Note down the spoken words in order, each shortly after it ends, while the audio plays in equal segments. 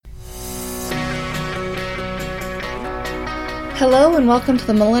Hello and welcome to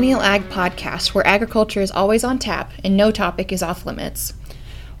the Millennial Ag Podcast, where agriculture is always on tap and no topic is off limits.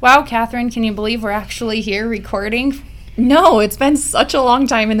 Wow, Katharine, can you believe we're actually here recording? No, it's been such a long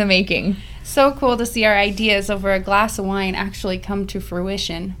time in the making. So cool to see our ideas over a glass of wine actually come to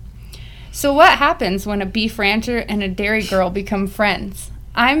fruition. So what happens when a beef rancher and a dairy girl become friends?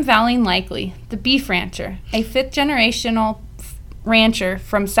 I'm Valene Lickley, the beef rancher, a fifth-generational rancher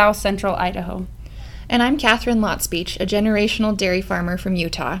from south central Idaho. And I'm Katharine Lotspeich, a generational dairy farmer from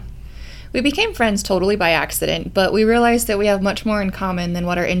Utah. We became friends totally by accident, but we realized that we have much more in common than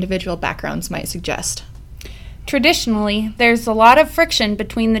what our individual backgrounds might suggest. Traditionally, there's a lot of friction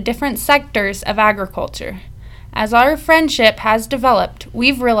between the different sectors of agriculture. As our friendship has developed,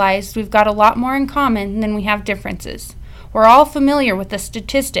 we've realized we've got a lot more in common than we have differences. We're all familiar with the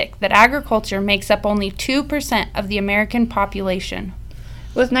statistic that agriculture makes up only 2% of the American population.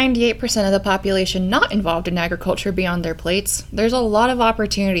 With 98% of the population not involved in agriculture beyond their plates, there's a lot of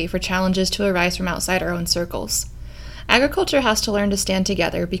opportunity for challenges to arise from outside our own circles. Agriculture has to learn to stand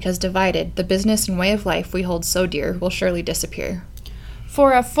together because divided, the business and way of life we hold so dear will surely disappear.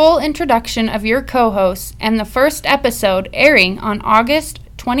 For a full introduction of your co-hosts and the first episode airing on August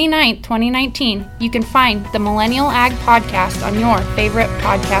 29, 2019, you can find the Millennial Ag Podcast on your favorite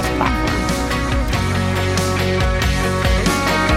podcast platform.